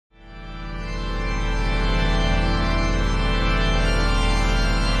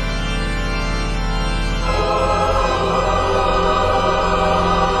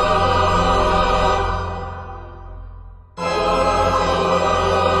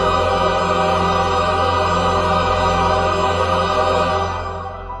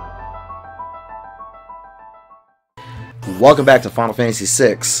Welcome back to Final Fantasy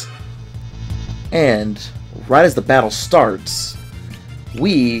VI. And right as the battle starts,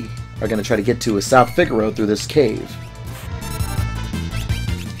 we are going to try to get to a South Figaro through this cave.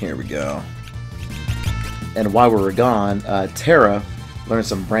 Here we go. And while we were gone, Terra learned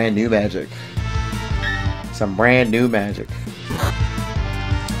some brand new magic. Some brand new magic.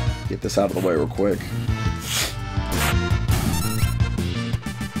 Get this out of the way real quick.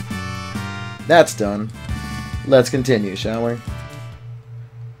 That's done. Let's continue, shall we?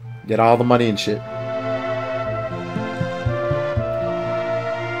 Get all the money and shit.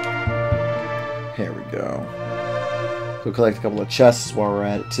 Here we go. Go collect a couple of chests while we're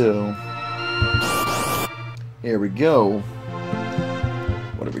at it, too. Here we go.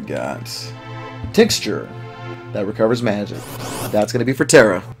 What do we got? Tincture. That recovers magic. That's going to be for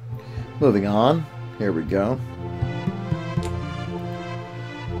Terra. Moving on. Here we go.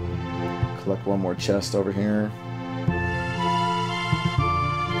 Collect one more chest over here.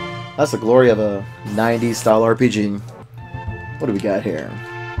 That's the glory of a 90s style RPG. What do we got here?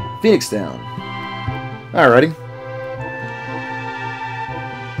 Phoenix Down. Alrighty.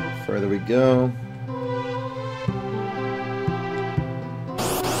 Further we go.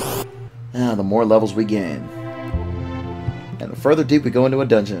 Ah, the more levels we gain. And the further deep we go into a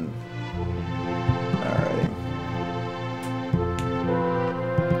dungeon. Alrighty.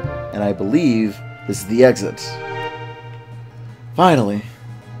 And I believe this is the exit. Finally.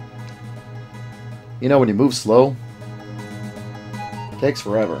 You know, when you move slow, it takes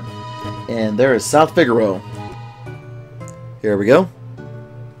forever. And there is South Figaro. Here we go.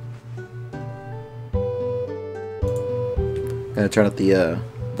 Gonna turn up the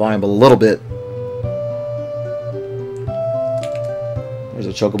volume a little bit. There's a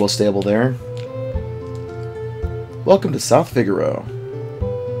chocobo stable there. Welcome to South Figaro.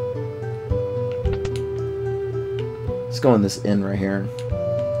 Let's go in this inn right here.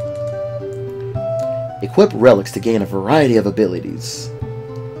 Equip relics to gain a variety of abilities.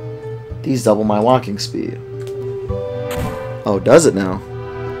 These double my walking speed. Oh, does it now?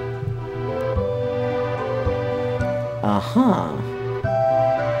 Uh-huh.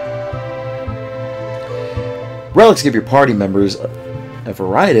 Relics give your party members a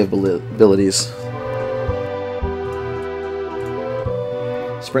variety of abilities.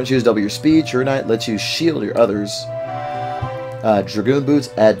 Sprint shoes double your speed. Sure Knight lets you shield your others. Dragoon boots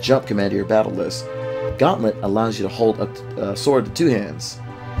add jump command to your battle list. Gauntlet allows you to hold a sword to two hands.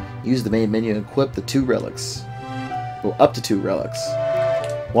 Use the main menu and equip the two relics. Well, up to two relics.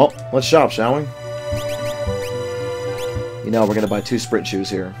 Well, let's shop, shall we? You know, we're going to buy 2 sprint shoes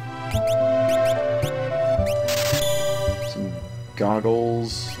here. Some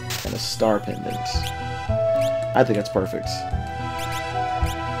goggles and a star pendant. I think that's perfect.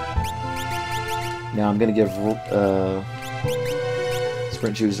 Now I'm going to give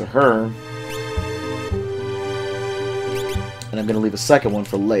sprint shoes to her. And I'm going to leave a second one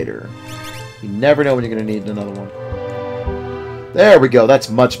for later. You never know when you're going to need another one. There we go. That's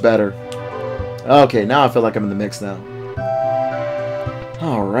much better. Okay, now I feel like I'm in the mix now.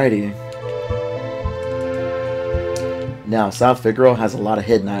 Alrighty. Now, South Figaro has a lot of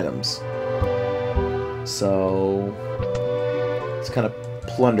hidden items. So, let's kind of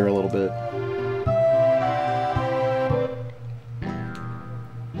plunder a little bit.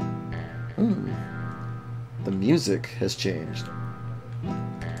 The music has changed.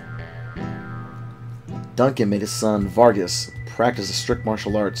 Duncan made his son, Vargas, practice a strict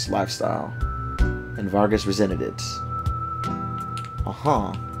martial arts lifestyle, and Vargas resented it.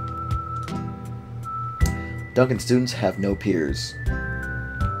 Uh-huh. Duncan's students have no peers.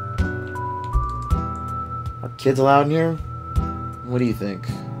 Are kids allowed in here? What do you think?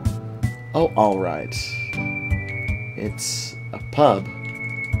 Oh, alright. It's a pub.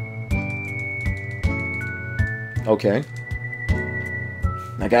 Okay.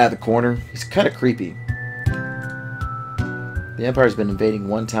 That guy at the corner, he's kind of creepy. The Empire's been invading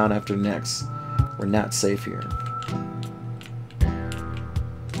one town after the next. We're not safe here.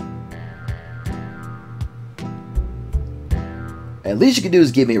 At least you can do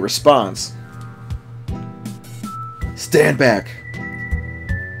is give me a response. Stand back.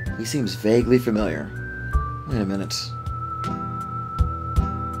 He seems vaguely familiar. Wait a minute.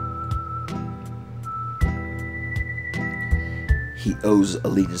 He owes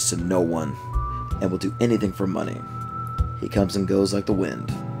allegiance to no one, and will do anything for money. He comes and goes like the wind.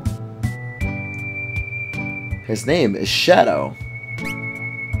 His name is Shadow.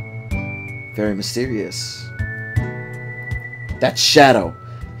 Very mysterious. That's Shadow.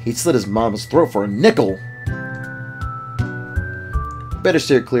 He slit his mom's throat for a nickel. Better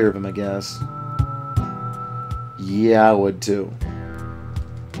steer clear of him, I guess. Yeah, I would too.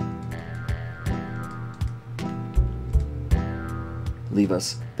 Leave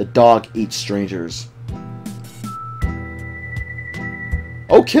us. The dog eats strangers.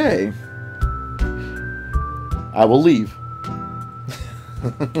 Okay. I will leave.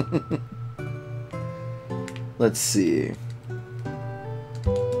 Let's see.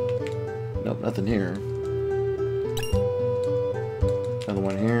 Nope, nothing here. Another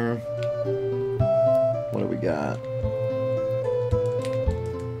one here. What do we got?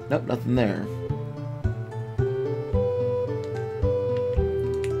 Nope, nothing there.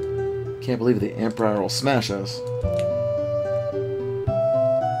 Can't believe the Emperor will smash us.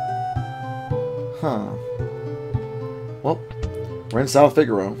 Huh. Well, we're in South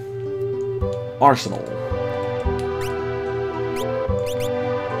Figaro. Arsenal.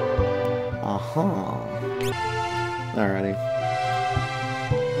 Uh-huh. Alrighty.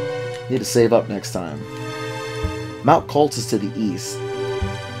 Need to save up next time. Mount Kolts is to the east.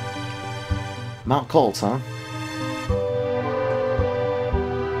 Mount Kolts, huh?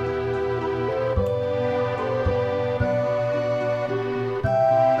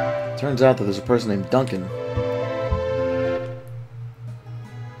 Turns out that there's a person named Duncan.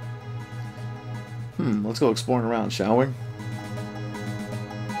 Let's go exploring around, shall we?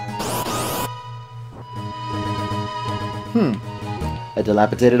 A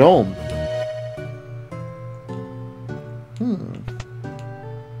dilapidated home.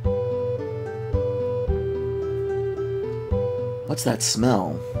 What's that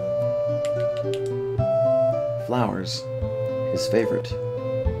smell? Flowers. His favorite.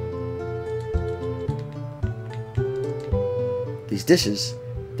 These dishes,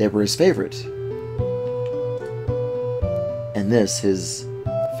 they were his favorite. And this, his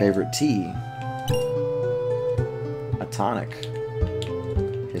favorite tea. A tonic.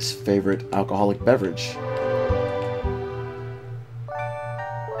 His favorite alcoholic beverage.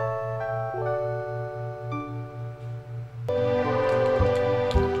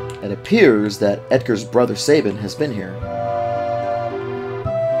 It appears that Edgar's brother Sabin has been here.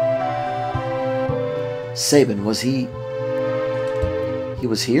 Sabin, was he... He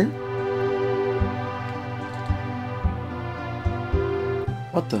was here?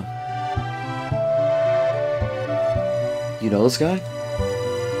 What the? You know this guy?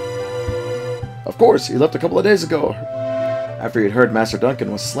 Of course, he left a couple of days ago. After he had heard Master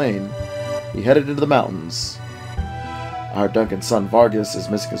Duncan was slain, he headed into the mountains. Our Duncan's son Vargas is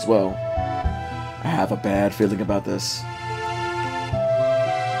missing as well. I have a bad feeling about this.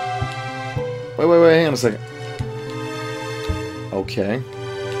 Wait, hang on a second. Okay.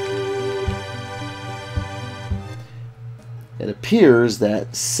 It appears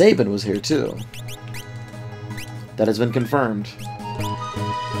that Sabin was here too. That has been confirmed.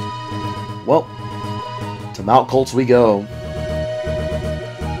 Well, to Mount Kolts we go.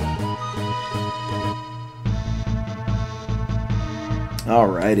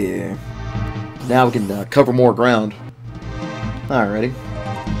 Alrighty. Now we can cover more ground. Alrighty.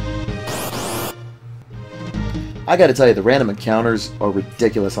 I gotta tell you, the random encounters are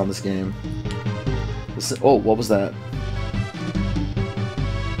ridiculous on this game. Oh, what was that?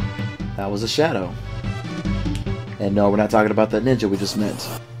 That was a shadow. And no, we're not talking about that ninja we just met.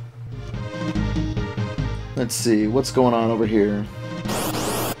 Let's see, what's going on over here?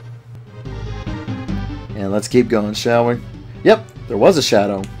 And let's keep going, shall we? Yep, there was a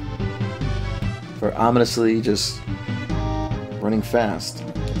shadow. For ominously just running fast.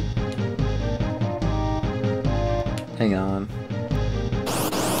 Hang on.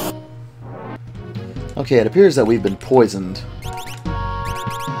 Okay, it appears that we've been poisoned.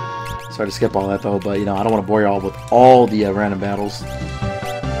 Sorry to skip all that though, but you know, I don't want to bore you all with all the random battles.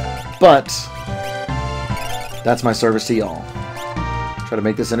 But that's my service to y'all. Try to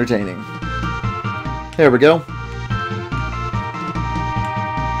make this entertaining. There we go.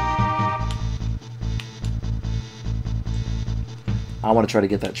 I want to try to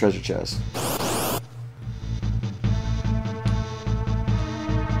get that treasure chest.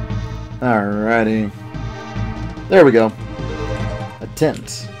 Alrighty. There we go. A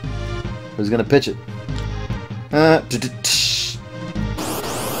tent. Who's gonna pitch it?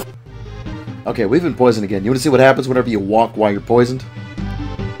 Okay, we've been poisoned again. You want to see what happens whenever you walk while you're poisoned?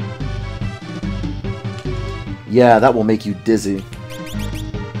 Yeah, that will make you dizzy.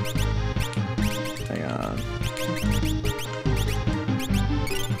 Hang on.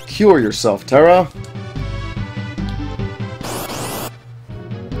 Cure yourself, Tara.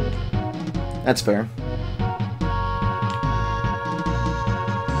 That's fair.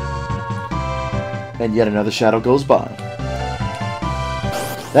 And yet another shadow goes by.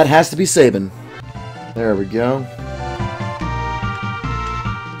 That has to be Sabin. There we go.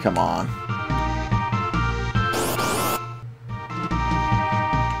 Come on.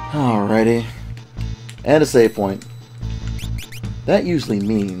 Alrighty. And a save point. That usually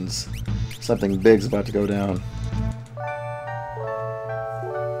means something big's about to go down.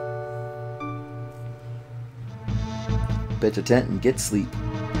 Pitch a tent and get sleep.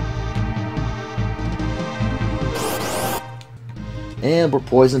 And we're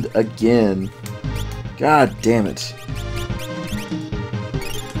poisoned again. God damn it.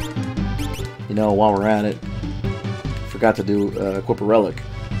 You know, while we're at it, forgot to do equip a relic.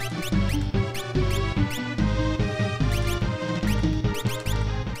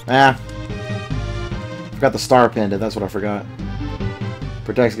 Forgot the star pendant, that's what I forgot.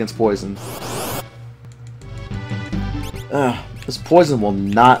 Protects against poison. This poison will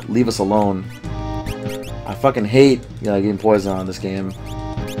not leave us alone. I fucking hate getting poison on this game.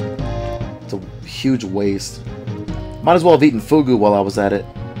 It's a huge waste. Might as well have eaten fugu while I was at it.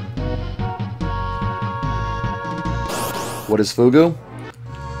 What is fugu?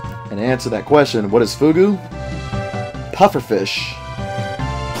 And to answer that question, what is fugu? Pufferfish.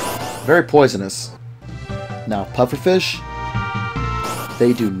 Very poisonous. Now, pufferfish,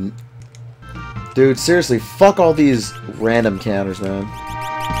 they do... Dude, seriously, fuck all these random encounters, man.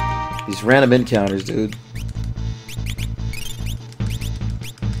 These random encounters, dude.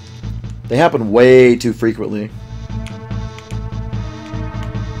 They happen way too frequently.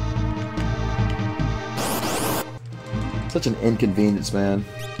 Such an inconvenience, man.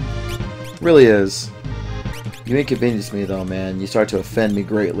 Really is. You inconvenience me, though, man. You start to offend me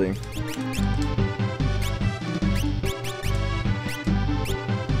greatly.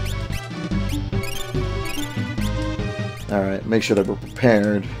 Alright, make sure that we're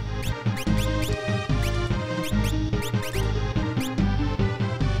prepared.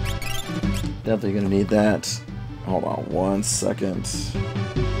 Definitely gonna need that. Hold on 1 second.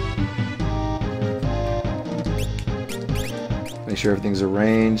 Make sure everything's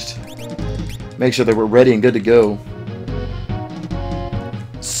arranged. Make sure that we're ready and good to go.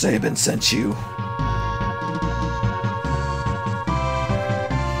 Sabin sent you.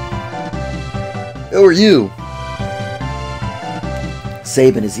 Who are you?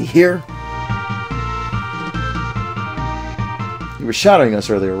 Sabin, is he here? You were shadowing us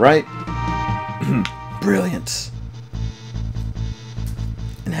earlier, right? Brilliant.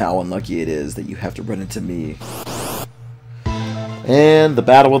 And how unlucky it is that you have to run into me. And the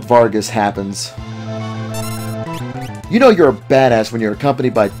battle with Vargas happens. You know you're a badass when you're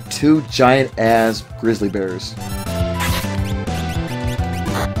accompanied by 2 giant-ass grizzly bears.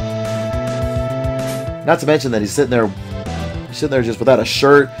 Not to mention that he's sitting there just without a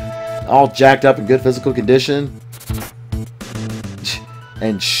shirt, all jacked up in good physical condition.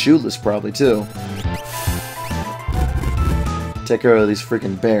 And shoeless, probably, too. Take care of these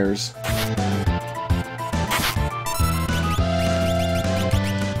freaking bears.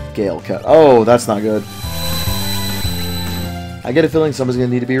 Gale cut. Oh, that's not good. I get a feeling somebody's going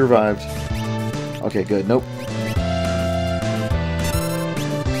to need to be revived. Okay, good. Nope.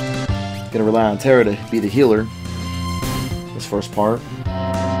 Gonna rely on Terra to be the healer. This first part.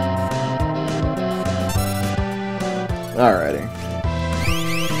 Alrighty.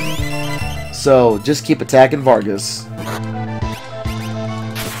 So, just keep attacking Vargas.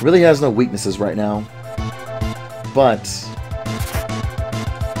 Really has no weaknesses right now. But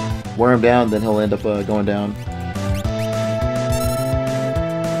wear him down, then he'll end up going down.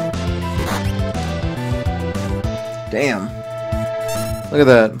 Damn. Look at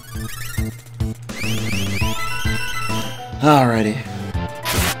that. Alrighty.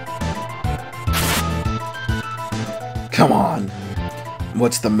 Come on.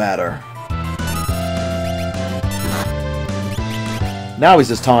 What's the matter? Now he's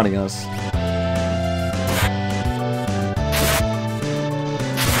just taunting us.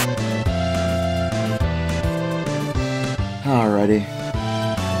 Alrighty.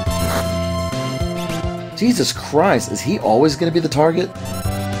 Jesus Christ, is he always going to be the target?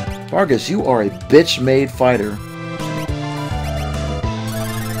 Vargas, you are a bitch-made fighter.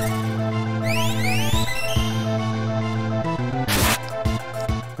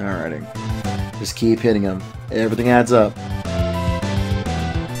 Alrighty. Just keep hitting him. Everything adds up.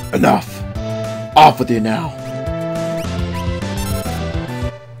 Enough! Off with you now!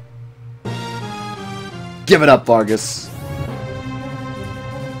 Give it up, Vargas!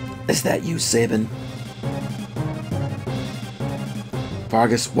 Is that you, Sabin?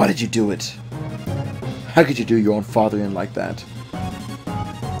 Vargas, why did you do it? How could you do your own father in like that?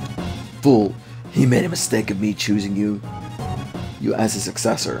 Fool, he made a mistake of me choosing you as his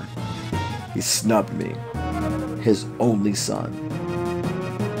successor. He snubbed me, his only son.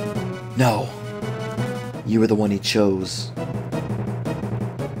 No. You were the one he chose.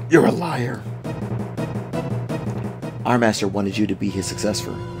 You're a liar. Our master wanted you to be his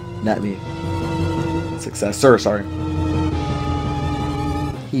successor, not me. Successor, sorry.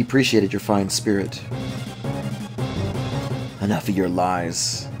 He appreciated your fine spirit. Enough of your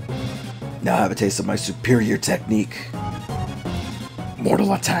lies. Now I have a taste of my superior technique.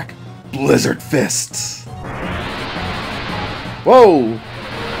 Mortal attack, Blizzard Fist. Whoa!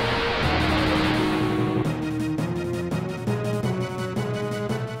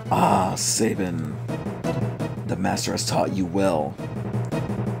 Ah, Sabin. The master has taught you well.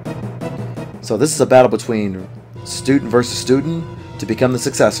 So this is a battle between student versus student to become the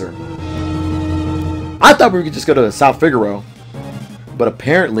successor. I thought we could just go to South Figaro, but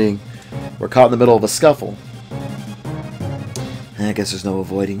apparently we're caught in the middle of a scuffle. I guess there's no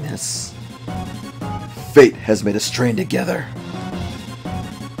avoiding this. Fate has made us train together.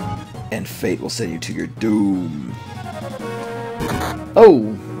 And fate will send you to your doom.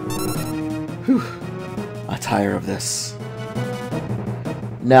 Oh! Whew. I tire of this.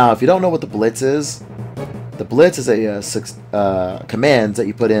 Now, if you don't know what the Blitz is, the Blitz is a commands that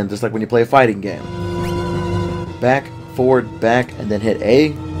you put in just like when you play a fighting game. Back, forward, back, and then hit A.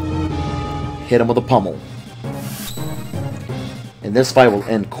 Hit him with a pummel. And this fight will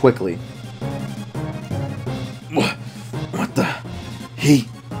end quickly. What the? He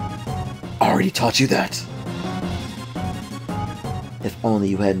already taught you that? If only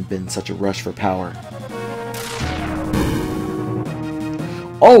you hadn't been such a rush for power.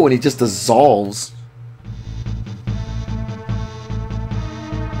 Oh, and he just dissolves.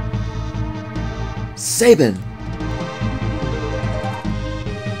 Sabin!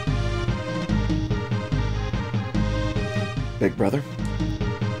 Big brother.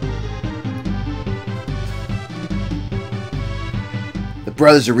 The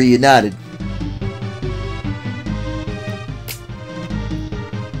brothers are reunited.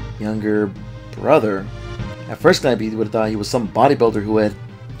 Younger brother? At first glance, you would have thought he was some bodybuilder who had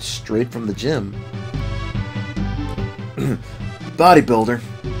straight from the gym. Bodybuilder?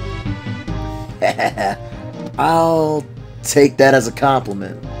 I'll take that as a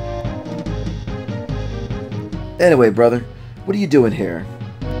compliment. Anyway, brother, what are you doing here?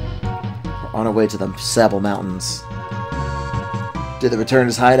 We're on our way to the Sabin Mountains. To the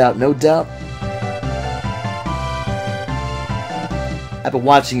Returner's hideout, no doubt. I've been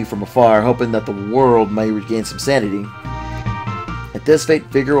watching you from afar, hoping that the world may regain some sanity. At this fate,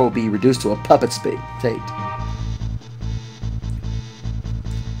 Figaro will be reduced to a puppet state.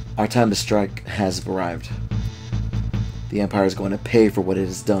 Our time to strike has arrived. The Empire is going to pay for what it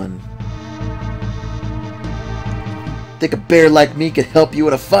has done. Think a bear like me could help you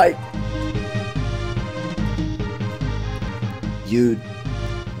in a fight? You'd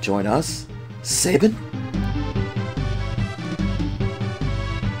join us? Sabin?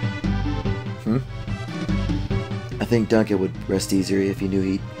 I think Duncan would rest easier if he knew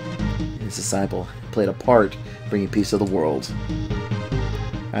he and his disciple played a part bringing peace to the world.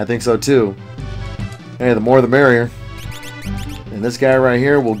 I think so too. Hey, the more the merrier. And this guy right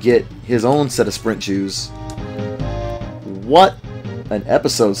here will get his own set of sprint shoes. What an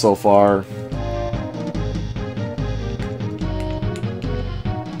episode so far.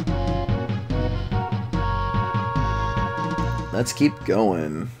 Let's keep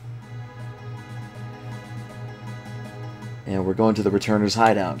going. And we're going to the Returner's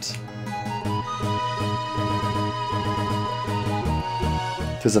hideout.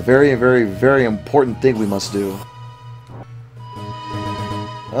 There's a very, very, very important thing we must do.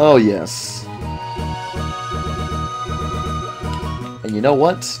 Oh, yes. And you know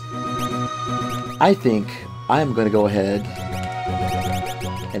what? I think I'm going to go ahead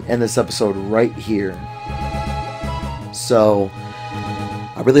and end this episode right here. So,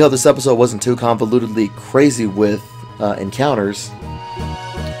 I really hope this episode wasn't too convolutedly crazy with encounters,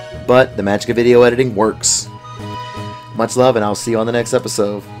 but the magic of video editing works. Much love, and I'll see you on the next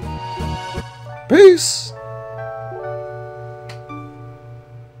episode. Peace!